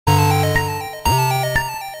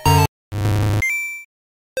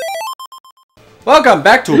Welcome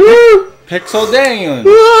back to Pixel Dan.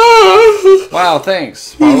 Wow,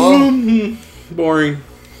 thanks. Paulo. Boring.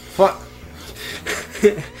 Fuck.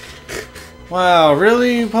 Wow,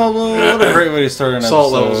 really, Pablo? What a great way to start an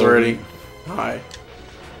Salt episode. levels already high.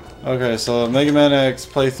 Okay, so Megaman X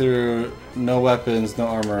playthrough, no weapons, no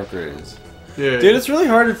armor upgrades. Yeah. Dude, it's really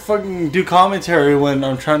hard to fucking do commentary when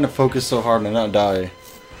I'm trying to focus so hard and not die.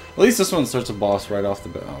 At least this one starts a boss right off the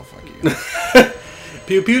bat. Oh, fuck you.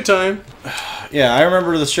 Pew pew time. Yeah, I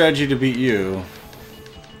remember the strategy to beat you.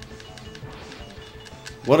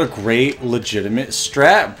 What a great, legitimate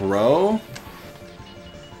strat, bro.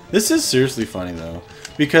 This is seriously funny, though.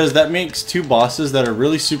 Because that makes two bosses that are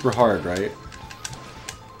really super hard, right?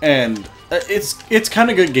 And it's kind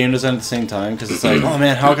of good game design at the same time. Because it's like, oh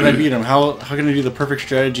man, how can I beat him? How can I do the perfect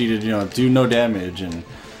strategy to, you know, do no damage and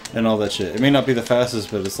all that shit. It may not be the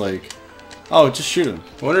fastest, but it's like, oh, just shoot him.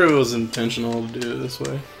 I wonder if it was intentional to do it this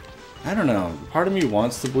way. I don't know. Part of me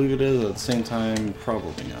wants to believe it is, at the same time,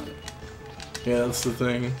 probably not. Yeah, that's the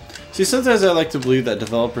thing. See, sometimes I like to believe that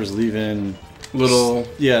developers leave in Little...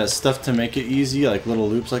 stuff to make it easy, like little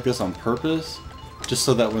loops like this on purpose, just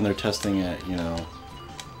so that when they're testing it, you know,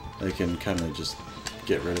 they can kind of just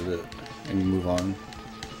get rid of it and move on.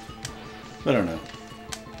 I don't know.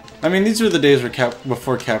 I mean, these were the days where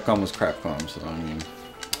before Capcom was Crapcom, so I mean,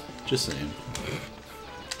 just saying.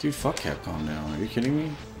 Dude, fuck Capcom now. Are you kidding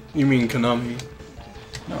me? You mean Konami?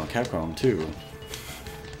 No, Capcom too.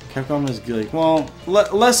 Capcom is like, well,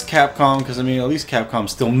 less Capcom, because I mean, at least Capcom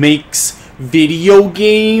still makes video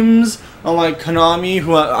games, unlike Konami,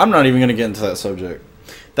 who I'm not even gonna get into that subject.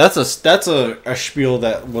 That's a spiel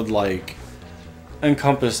that would like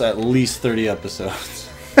encompass at least 30 episodes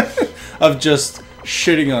of just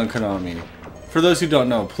shitting on Konami. For those who don't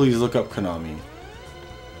know, please look up Konami.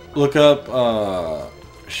 Look up,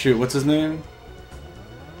 shoot, what's his name?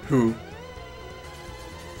 Who?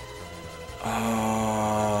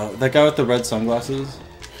 That guy with the red sunglasses?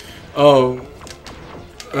 Oh,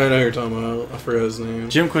 I know who you're talking about. I forgot his name.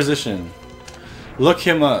 Jimquisition. Look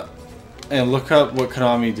him up. And look up what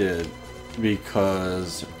Konami did.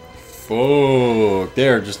 Because... fuck.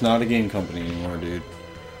 They're just not a game company anymore, dude.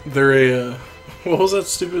 They're a... what was that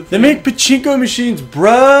stupid They thing? make pachinko machines,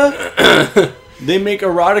 bruh! They make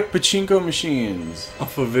erotic pachinko machines.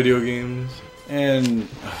 Off of video games. And...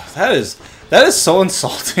 that is so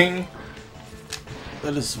insulting.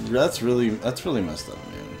 That's really messed up,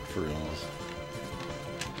 man. For real.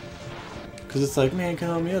 Because it's like, man,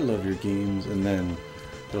 Konami, I love your games. And then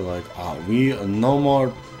they're like, we no more...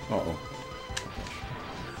 Uh-oh.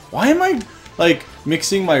 Why am I, like,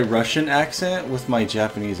 mixing my Russian accent with my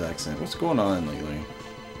Japanese accent? What's going on lately?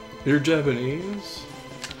 You're Japanese?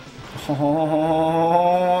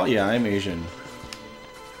 Oh, yeah, I'm Asian.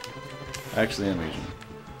 Actually, I'm Asian.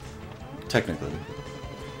 Technically.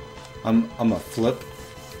 I'm a flip.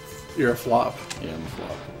 You're a flop. Yeah, I'm a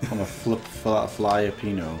flop. I'm a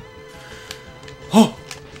flyapino. Oh!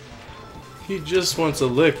 He just wants a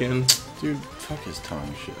licking. Dude, fuck his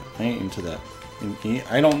tongue shit. I ain't into that.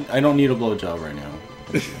 I don't need a blowjob right now.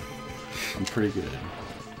 I'm pretty good.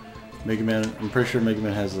 Megaman, I'm pretty sure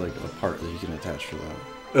Megaman has like a part that you can attach for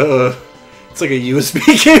that. It's like a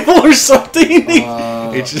USB cable or something.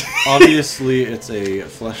 Obviously, it's a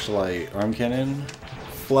fleshlight arm cannon.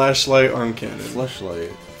 Flashlight arm cannon.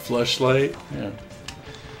 Fleshlight. Fleshlight. Yeah.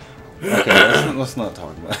 Okay, let's not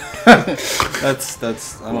talk about it. that's. I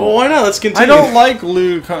don't, Well, why not? Let's continue. I don't like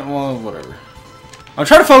lewd. Well, whatever. I'm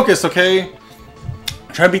trying to focus, okay?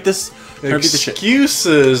 I'm trying to beat this. Trying to beat the shit.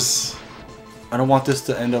 Excuses. I don't want this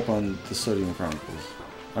to end up on the Sodium Chronicles.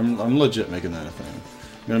 I'm legit making that a thing.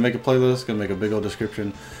 I'm gonna make a playlist. Gonna make a big old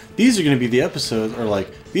description. These are gonna be the episodes, or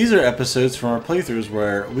like these are episodes from our playthroughs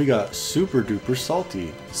where we got super duper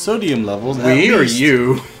salty. Sodium levels. We or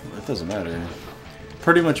you? It doesn't matter.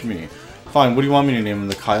 Pretty much me. Fine, what do you want me to name them?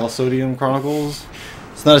 The Kyle Sodium Chronicles?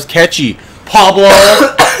 It's not as catchy. Pablo!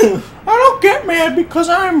 I don't get mad because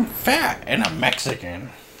I'm fat and I'm Mexican.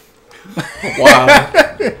 Wow.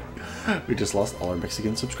 We just lost all our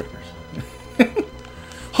Mexican subscribers.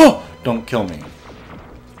 Huh! Don't kill me.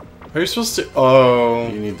 Are you supposed to... oh.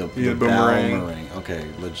 You need the boomerang. Okay,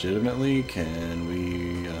 legitimately, can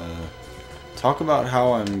we talk about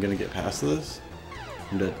how I'm gonna get past this?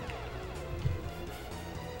 I'm dead.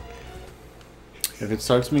 If it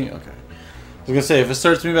starts me, okay. I was gonna say, if it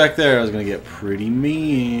starts me back there, I was gonna get pretty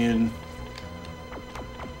mean.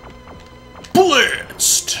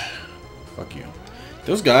 Blitzed! Fuck you.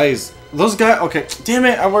 Those guys, okay, damn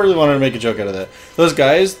it, I really wanted to make a joke out of that. Those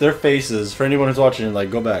guys, their faces, for anyone who's watching,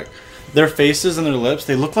 like, go back. Their faces and their lips,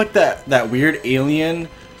 they look like that weird alien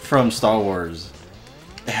from Star Wars.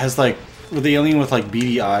 It has, like, with the alien with like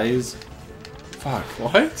beady eyes. Fuck.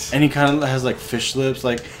 What? And he kind of has like fish lips.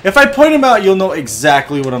 Like, if I point him out, you'll know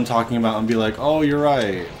exactly what I'm talking about and be like, oh, you're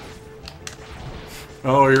right.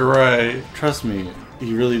 Oh, you're right. Trust me,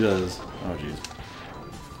 he really does. Oh, jeez.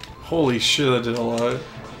 Holy shit, that did a lot.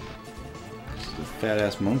 This is a fat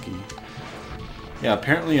ass monkey. Yeah,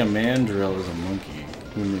 apparently a mandrill is a monkey.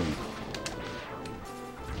 Who knew?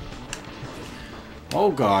 Oh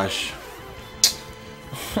gosh.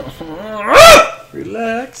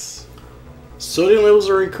 Relax. Sodium levels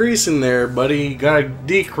are increasing there, buddy. You gotta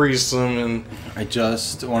decrease them and... I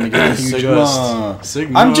just want to get a Sigma.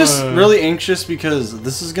 Sigma. I'm just really anxious because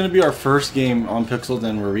this is going to be our first game on Pixel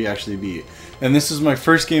Den where we actually beat. And this is my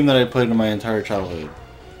first game that I played in my entire childhood.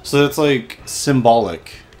 So it's like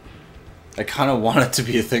symbolic. I kind of want it to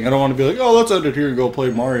be a thing. I don't want to be like, oh, let's end it here and go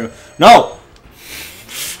play Mario. No!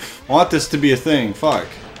 I want this to be a thing. Fuck.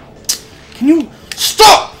 Can you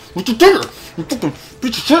stop with your digger? You fucking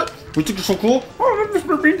piece of shit. You think you're so cool? Oh, let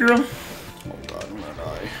me beat you. Oh god, I'm gonna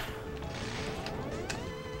die.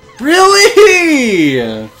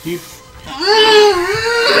 Really?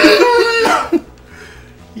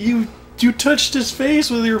 You touched his face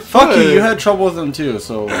with your foot. Fuck you, you had trouble with him too,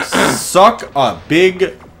 so suck a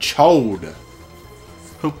big chode.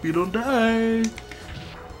 Hope you don't die.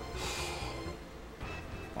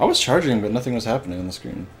 I was charging, but nothing was happening on the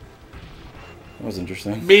screen. That was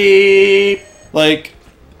interesting. Beep. Like,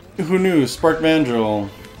 who knew? Spark Mandrill.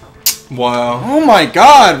 Wow. Oh my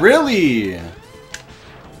god, really?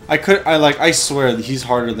 I swear that he's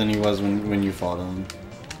harder than he was when you fought him.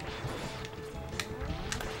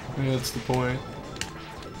 Yeah, that's the point.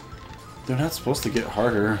 They're not supposed to get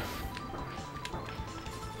harder.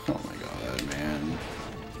 Oh my god, man.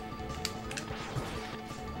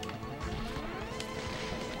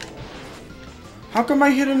 How come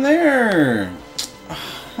I hit him there?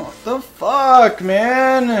 What the fuck,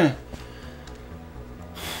 man?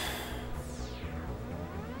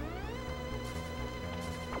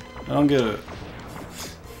 I don't get it.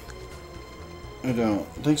 I don't.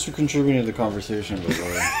 Thanks for contributing to the conversation, by the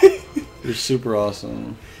way. You're super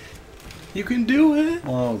awesome. You can do it.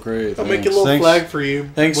 Oh, great. I'll make a little flag for you.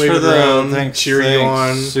 Thanks Wave for it the around, thanks. cheer you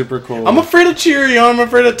on. Super cool. I'm afraid to cheer you on. I'm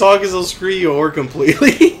afraid to talk as they'll screw you over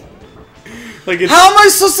completely. Like it's, how am I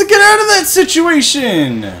supposed to get out of that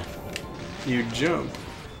situation? You jump.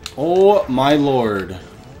 Oh my lord.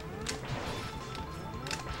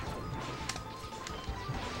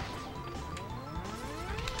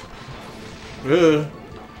 You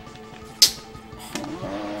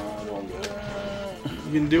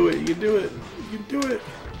can do it. You can do it. You can do it.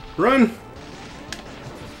 Run.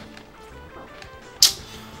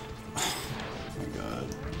 Oh my god.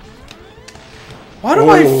 Why do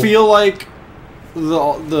I feel like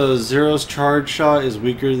the Zero's charge shot is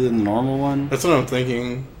weaker than the normal one? That's what I'm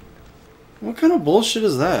thinking. What kind of bullshit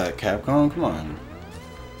is that, Capcom? Come on.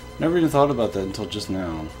 Never even thought about that until just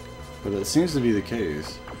now. But it seems to be the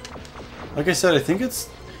case. Like I said, I think it's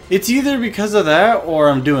either because of that or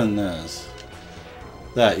I'm doing this.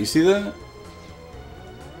 That, you see that?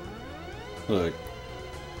 Look.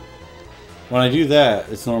 When I do that,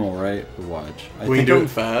 it's normal, right? But watch. We can do it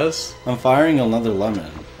fast. I'm firing another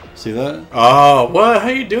lemon. See that? Oh, what? How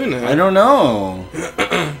you doing that? I don't know.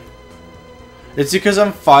 It's because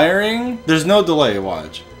I'm firing. There's no delay.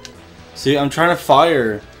 Watch. See, I'm trying to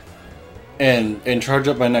fire and charge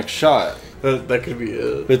up my next shot. That could be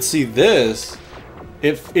it. But see this,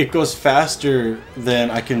 it goes faster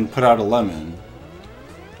than I can put out a lemon.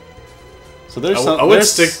 So there's I would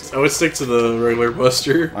stick to the regular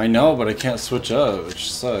Buster. I know, but I can't switch up,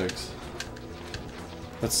 which sucks.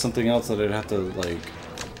 That's something else that I'd have to like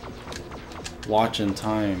watch in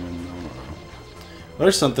time and.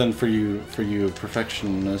 There's something for you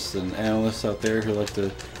perfectionists and analysts out there who like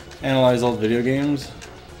to analyze old video games.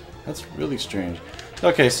 That's really strange.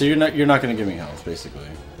 Okay, so you're not gonna give me health, basically.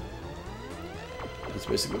 That's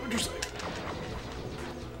basically what you're saying.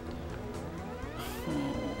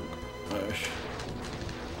 Oh gosh.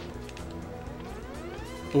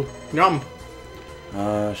 Oh, yum.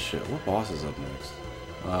 Shit. What boss is up next?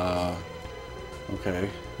 Okay,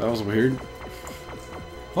 that was weird.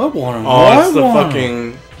 What one? Oh, it's the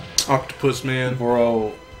fucking octopus man.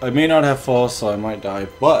 Bro, I may not have falls, so I might die,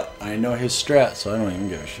 but I know his strat, so I don't even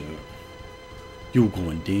give a shit. You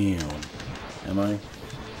going down. Am I?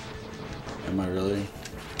 Am I really?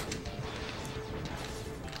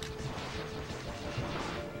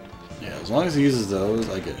 Yeah, as long as he uses those,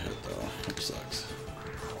 I get hit though, which sucks.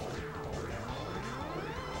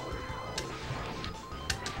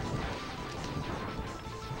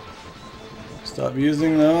 Stop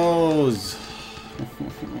using those.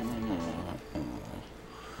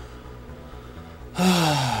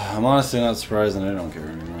 I'm honestly not surprised and I don't care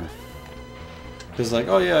anymore. Because like,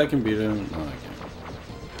 oh yeah, I can beat him. No, I can't.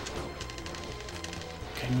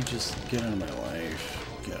 Can you just get out of my life?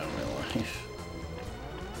 Get out of my life.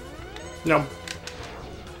 No.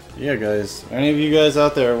 Yeah, guys. Any of you guys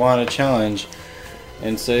out there want a challenge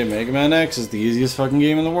and say Mega Man X is the easiest fucking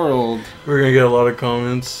game in the world? We're gonna get a lot of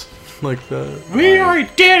comments like that. We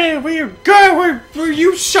already did it! We're good!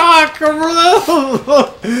 You suck!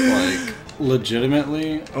 Like,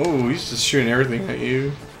 legitimately? Oh, he's just shooting everything at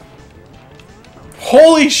you.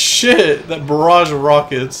 Holy shit! That barrage of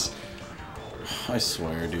rockets. I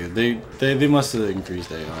swear, dude. They must have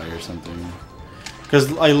increased AI or something.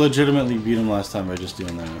 Because I legitimately beat him last time by just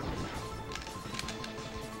doing that.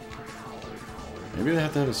 Maybe they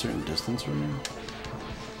have to have a certain distance from him?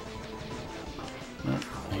 No,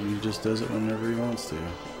 he just does it whenever he wants to.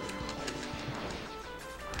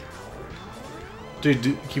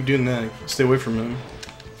 Dude, keep doing that. Stay away from him.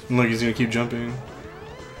 And look, he's gonna keep jumping.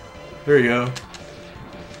 There you go.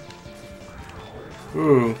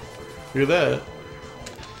 Ooh, look at that.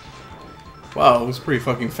 Wow, it was pretty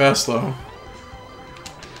fucking fast though.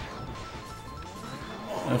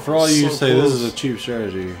 And for all you So say close. this is a cheap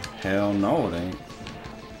strategy, hell no it ain't.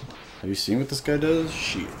 Have you seen what this guy does?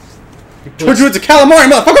 Shit. Turns you into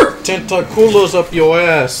calamari, motherfucker! Tentaculos up your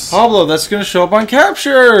ass. Pablo, that's gonna show up on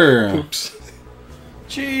capture! Oops.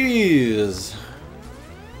 Jeez.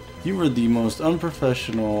 You were the most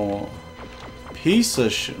unprofessional piece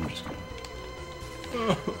of shit. I'm just kidding.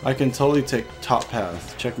 I can totally take top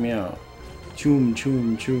path. Check me out. Choom,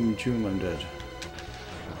 choom, choom, choom, I'm dead.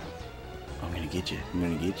 I'm gonna get you. I'm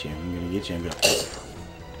gonna get you. I'm gonna get you. I'm gonna...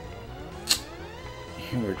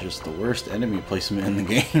 You are just the worst enemy placement in the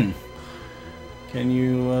game. Can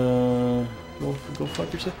you, go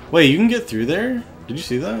fuck yourself? Wait, you can get through there? Did you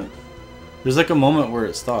see that? There's like a moment where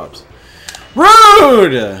it stops.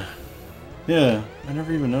 Rude! Yeah, I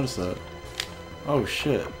never even noticed that. Oh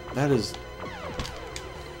shit, that is...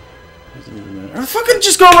 I fucking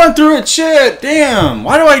just go run through it, shit! Damn!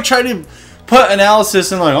 Why do I try to put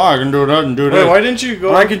analysis in like, oh, I can do that and do that? Wait, why didn't you go?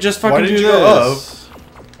 Or I could just fucking do this. Go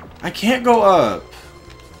up? I can't go up.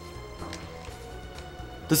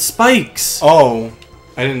 The spikes! Oh,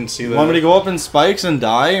 I didn't see that. Want me to go up in spikes and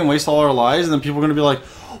die and waste all our lives and then people are gonna be like,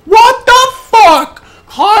 what the fuck?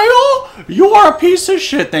 Kyle? You are a piece of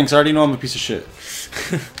shit. Thanks, I already know I'm a piece of shit.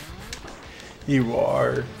 You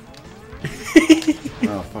are.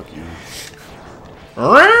 Oh, fuck you.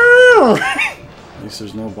 At least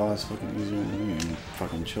there's no boss fucking easier than me and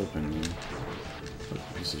fucking chilping you.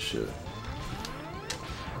 Fucking piece of shit.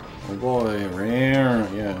 Oh boy, rare,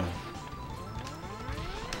 yeah.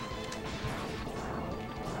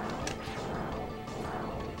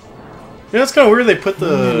 Yeah, it's kind of weird. They put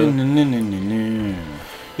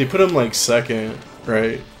they put him like second,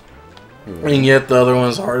 right? And yet the other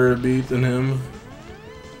one's harder to beat than him.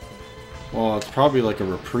 Well, it's probably like a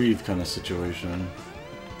reprieve kind of situation.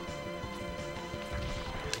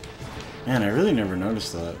 Man, I really never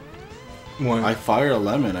noticed that. What? I fire a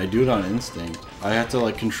lemon. I do it on instinct. I have to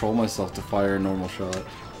like control myself to fire a normal shot.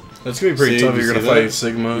 That's gonna be pretty See, tough. you You're gonna see that? fight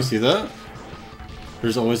Sigma. You see that?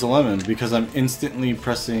 There's always a lemon because I'm instantly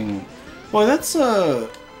pressing. Well, that's I'm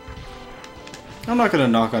not gonna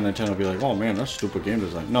knock on Nintendo and be like, oh man, that's stupid game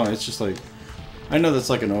design. No, it's just like, I know that's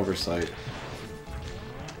like an oversight.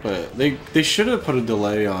 But they should have put a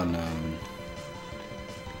delay on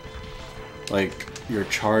like your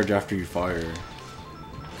charge after you fire,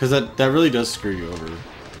 because that really does screw you over.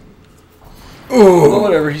 Ooh. Oh,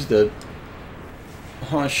 whatever, he's dead.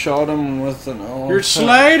 I shot him with an elephant. You're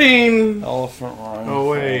sliding. Elephant rifle. Oh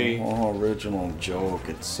wait. Oh, original joke.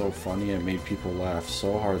 It's so funny. It made people laugh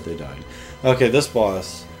so hard they died. Okay, this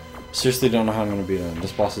boss. Seriously, don't know how I'm gonna beat him.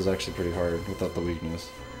 This boss is actually pretty hard without the weakness,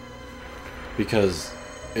 because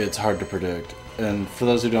it's hard to predict. And for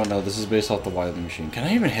those who don't know, this is based off the Wily Machine. Can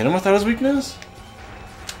I even hit him without his weakness?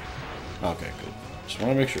 Okay, good. Just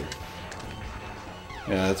want to make sure.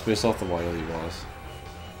 Yeah, it's based off the Wily boss.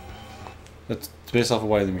 It's based off of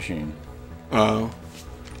Wily Machine. Oh.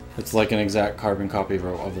 It's like an exact carbon copy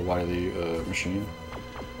of the Wily machine.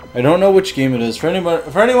 I don't know which game it is. For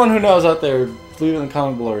anyone who knows out there, leave it in the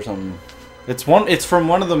comment below or something. It's from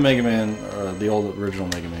one of the Mega Man, the old original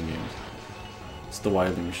Mega Man games. It's the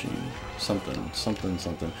Wily Machine. Something.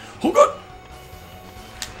 Oh god!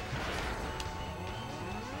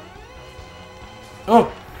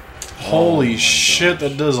 Oh! Holy my shit, gosh.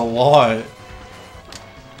 that does a lot.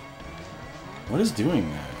 What is doing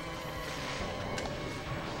that?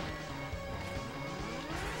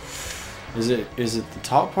 Is it the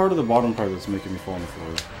top part or the bottom part that's making me fall on the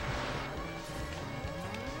floor?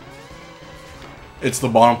 It's the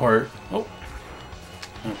bottom part. Oh.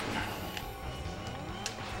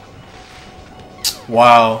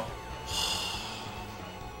 Wow.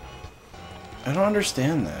 I don't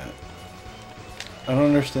understand that. I don't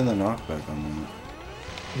understand the knockback on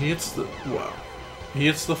He hits the... Wow. He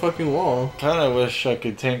hits the fucking wall. that. Kinda wish I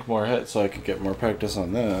could tank more hits so I could get more practice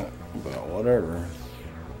on that. But whatever.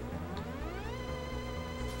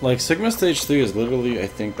 Like, Sigma Stage 3 is literally, I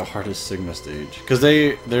think, the hardest Sigma stage. Because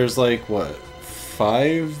there's like, what,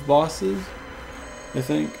 5 bosses? I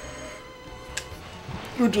think?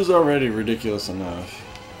 Which is already ridiculous enough.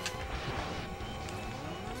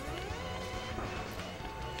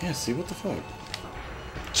 Yeah, see, what the fuck?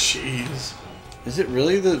 Jeez. Is it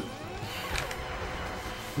really the...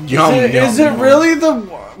 Yum, Is it really the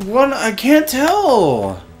one? I can't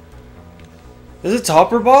tell. Is it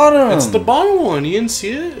top or bottom? It's the bottom one. You didn't see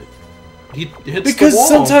it? He hits because the wall.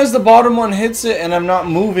 sometimes the bottom one hits it and I'm not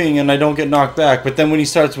moving and I don't get knocked back. But then when he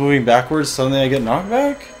starts moving backwards, suddenly I get knocked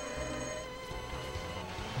back?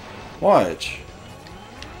 Watch.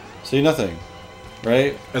 See, nothing.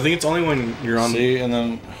 Right? I think it's only when you're on. See, and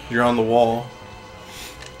then you're on the wall.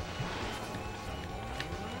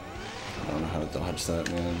 I don't know how to dodge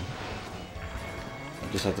that, man.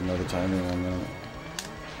 I just have to know the timing on that.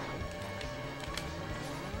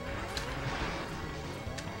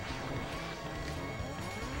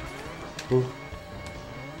 Ooh.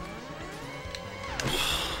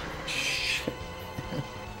 Shit.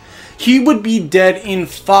 He would be dead in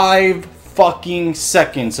 5 fucking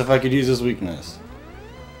seconds if I could use his weakness.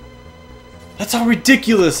 That's how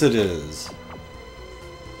ridiculous it is.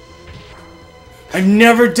 I've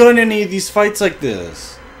never done any of these fights like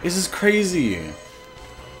this. This is crazy.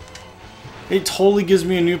 It totally gives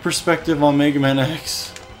me a new perspective on Mega Man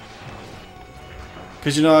X.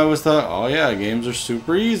 Because, you know, I always thought, oh yeah, games are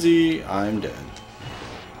super easy. I'm dead.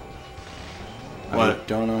 What? I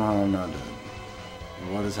don't know how I'm not dead.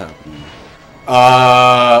 What is happening?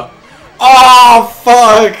 Oh,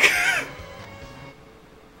 fuck!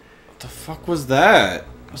 What the fuck was that?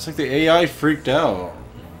 It's like the AI freaked out.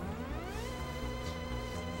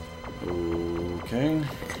 Okay.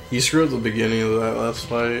 You screwed up the beginning of that last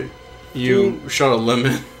fight. You shot a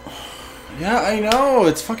lemon. Yeah, I know.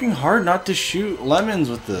 It's fucking hard not to shoot lemons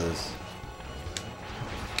with this.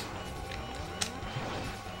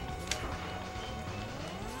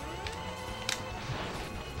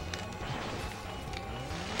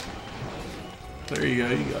 There you go,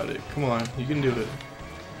 you got it. Come on, you can do it.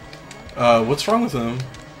 What's wrong with him?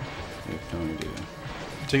 I have no idea.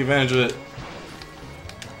 Take advantage of it.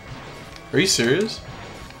 Are you serious?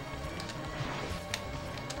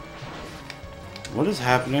 What is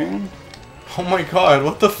happening? Oh my god,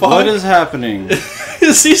 what the fuck? What is happening?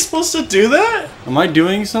 Is he supposed to do that? Am I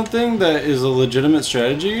doing something that is a legitimate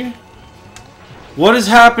strategy? What is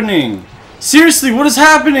happening? Seriously, what is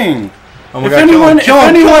happening? Oh my If god, anyone, kill him, if kill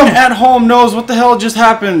anyone him. at home knows what the hell just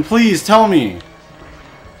happened, please tell me.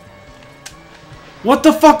 What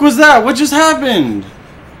the fuck was that? What just happened?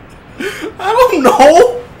 I don't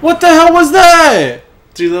know! What the hell was that?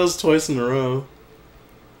 Dude, that was twice in a row.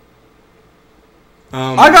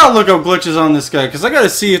 I gotta look up glitches on this guy, because I gotta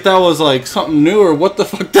see if that was like something new or what the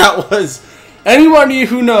fuck that was. Anybody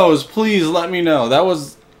who knows, please let me know. That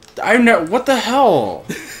was... what the hell?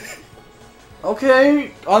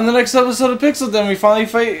 Okay, on the next episode of Pixel, then we finally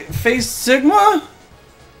face Sigma?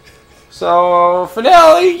 So,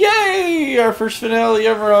 finale, yay! Our first finale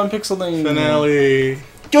ever on Pixel Lane. Finale.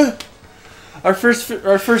 Good. Our first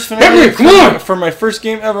finale Henry, come on! for my first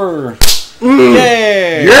game ever.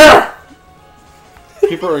 Yay! Yeah!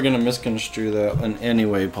 People are gonna misconstrue that in any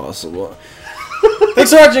way possible.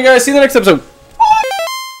 Thanks for watching, guys. See you in the next episode.